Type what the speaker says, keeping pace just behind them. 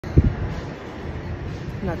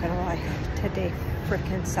I'm not gonna lie, today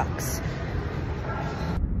freaking sucks.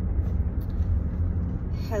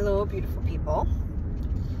 Hello, beautiful people.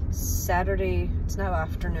 Saturday, it's now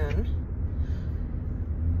afternoon.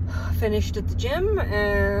 Finished at the gym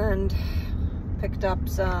and picked up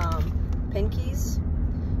some pinkies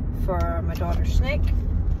for my daughter's snake.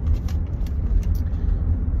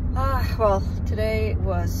 Well, today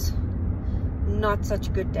was not such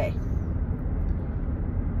a good day.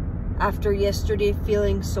 After yesterday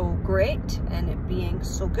feeling so great and it being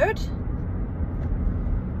so good,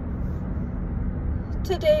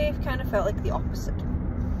 today kind of felt like the opposite.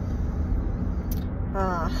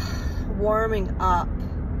 Warming up,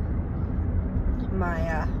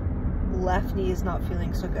 my left knee is not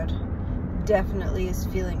feeling so good. Definitely is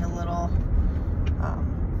feeling a little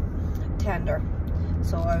tender.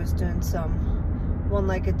 So I was doing some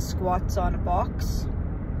one-legged squats on a box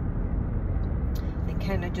and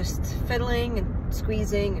kind of just fiddling and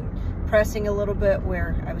squeezing and pressing a little bit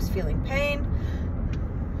where I was feeling pain.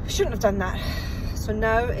 Shouldn't have done that. So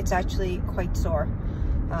now it's actually quite sore.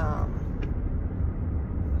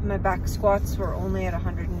 My back squats were only at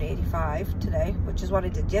 185 today, which is what I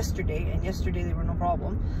did yesterday, and yesterday they were no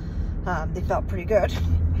problem. They felt pretty good.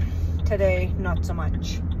 Today, not so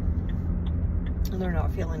much. They're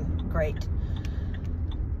not feeling great.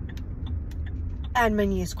 And my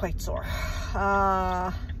knee is quite sore.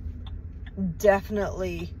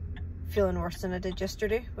 Definitely feeling worse than I did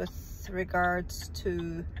yesterday with regards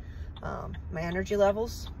to my energy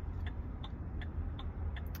levels.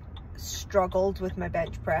 Struggled with my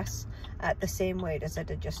bench press at the same weight as I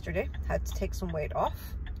did yesterday. Had to take some weight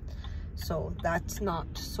off. So that's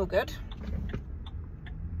not so good.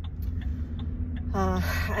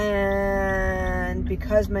 And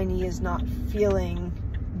because my knee is not feeling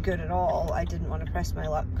good at all, I didn't want to press my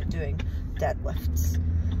luck doing deadlifts.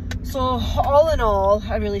 So all in all,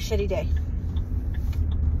 a really shitty day.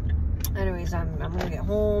 Anyways, I'm gonna get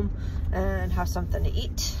home and have something to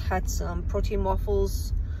eat. Had some protein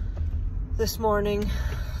waffles this morning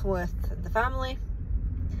with the family.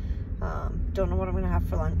 Don't know what I'm gonna have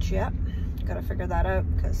for lunch yet. Gotta figure that out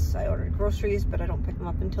because I ordered groceries, but I don't pick them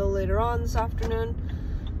up until later on this afternoon.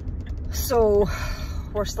 So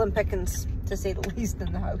we're slim pickings, to say the least,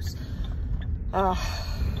 in the house.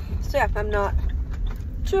 So yeah, I'm not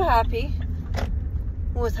too happy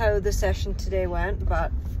with how the session today went,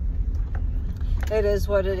 but it is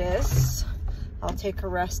what it is. I'll take a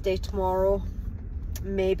rest day tomorrow,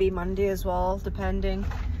 maybe Monday as well, depending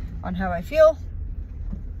on how I feel,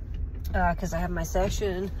 because I have my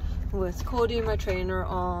session with Cody, my trainer,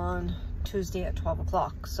 on Tuesday at 12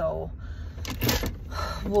 o'clock. So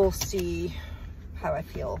we'll see how I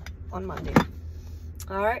feel on Monday.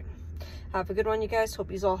 All right, have a good one, you guys. Hope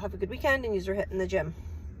you all have a good weekend and you're hitting the gym.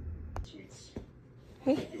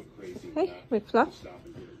 Hey, hey, wait, fluff.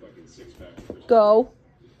 Go.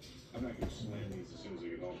 I'm not gonna slam these as soon as I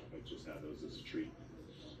get home. I just have those as a treat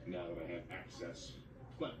now that I have access.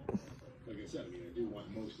 But like I said, I mean, I do want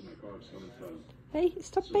most of my carbs coming from. Hey,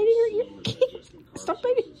 stop biting her ear. Stop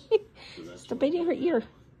biting. Stop biting her ear.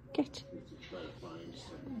 Get.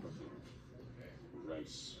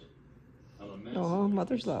 Rice. Oh,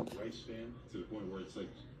 mother's love. Rice fan to the point where it's like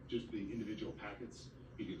just the individual packets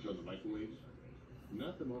you can throw in the microwave.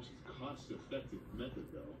 Not the most cost-effective method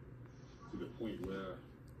though, to the point where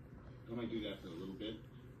I might do that for a little bit,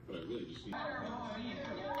 but I really just need.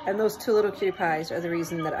 And those two little cutie pies are the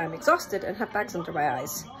reason that I'm exhausted and have bags under my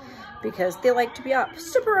eyes, because they like to be up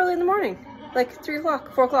super early in the morning, like 3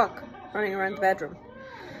 o'clock, 4 o'clock, running around the bedroom,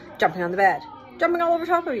 jumping on the bed, jumping all over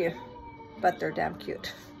top of you, but they're damn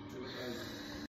cute.